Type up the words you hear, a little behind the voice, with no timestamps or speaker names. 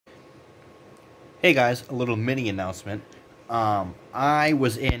Hey guys, a little mini announcement. I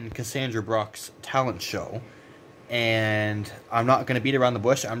was in Cassandra Brock's talent show, and I'm not going to beat around the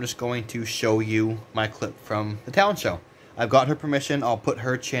bush. I'm just going to show you my clip from the talent show. I've got her permission. I'll put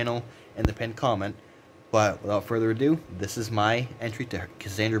her channel in the pinned comment. But without further ado, this is my entry to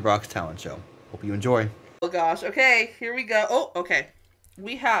Cassandra Brock's talent show. Hope you enjoy. Oh gosh. Okay, here we go. Oh, okay.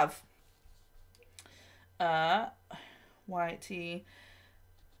 We have YT.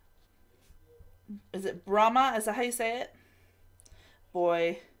 Is it Brahma? Is that how you say it?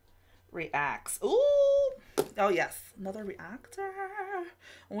 Boy reacts. Ooh. Oh yes, another reactor.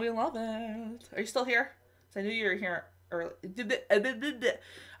 We love it. Are you still here? I knew you were here early.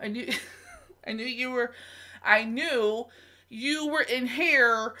 I knew. I knew you were. I knew you were in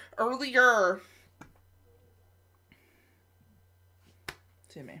here earlier.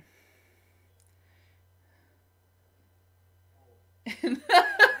 Timmy.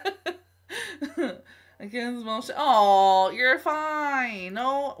 I can't smell shit. Oh, you're fine.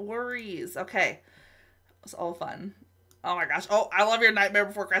 No worries. Okay. It's all fun. Oh my gosh. Oh, I love your Nightmare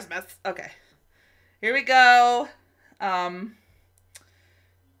Before Christmas. Okay. Here we go. That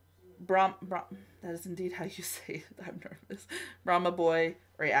is indeed how you say it. I'm nervous. Brahma Boy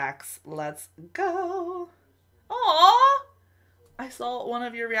reacts. Let's go. Aww. I saw one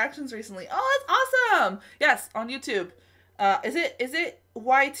of your reactions recently. Oh, that's awesome. Yes, on YouTube. Is it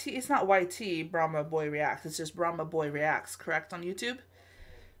YT? It's not YT, Brahma Boy Reacts. It's just Brahma Boy Reacts, correct, on YouTube?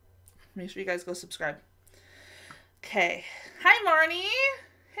 Make sure you guys go subscribe. Okay. Hi, Marnie.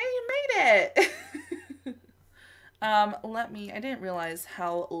 Hey, you made it. I didn't realize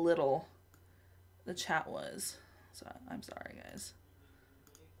how little the chat was. So I'm sorry, guys.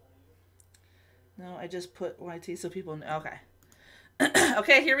 No, I just put YT so people know. Okay.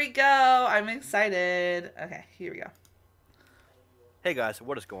 Okay, here we go. I'm excited. Okay, here we go. Hey guys,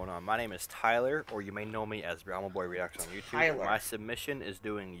 what is going on? My name is Tyler, or you may know me as Brahma Boy Reacts on YouTube. Tyler. My submission is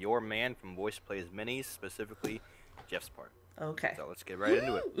doing Your Man from Voice Plays Minis, specifically Jeff's part. Okay. So let's get right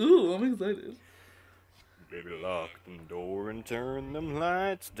into it. Ooh, I'm excited. Baby, lock the door and turn them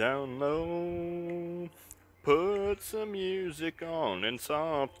lights down low. Put some music on and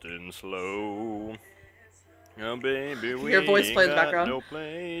soft and slow. Oh, baby, we Your voice plays got background. no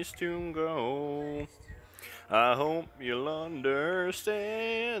place to go. I hope you'll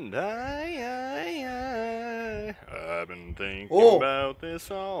understand. I've been thinking about this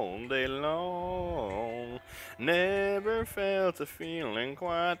all day long. Never felt a feeling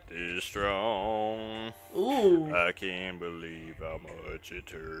quite this strong. Ooh. I can't believe how much it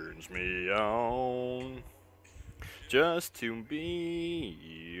turns me on just to be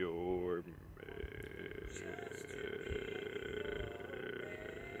your man.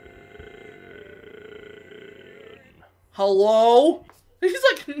 Hello? He's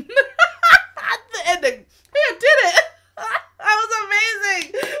like, the ending. Hey, I did it. That was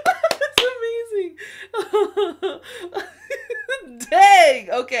amazing. That's amazing. Dang.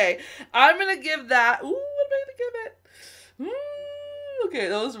 Okay. I'm going to give that. Ooh, what am I going to give it? Okay,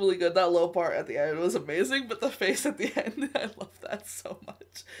 that was really good. That low part at the end was amazing, but the face at the end, I love that so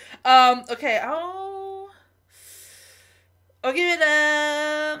much. Okay. I'll give it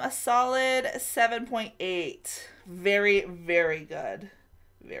a solid 7.8. Very, very good.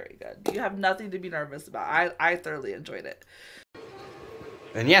 Very good. You have nothing to be nervous about. I thoroughly enjoyed it.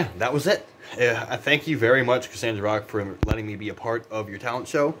 And yeah, that was it. I thank you very much, Cassandra Brock, for letting me be a part of your talent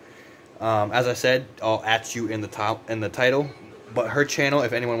show. As I said, I'll at you in the title. But her channel,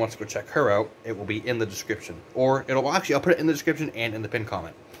 if anyone wants to go check her out, it will be in the description. Or I'll put it in the description and in the pinned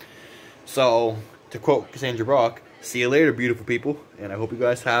comment. So, to quote Cassandra Brock, see you later, beautiful people. And I hope you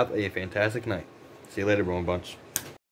guys have a fantastic night. See you later, Broma Bunch.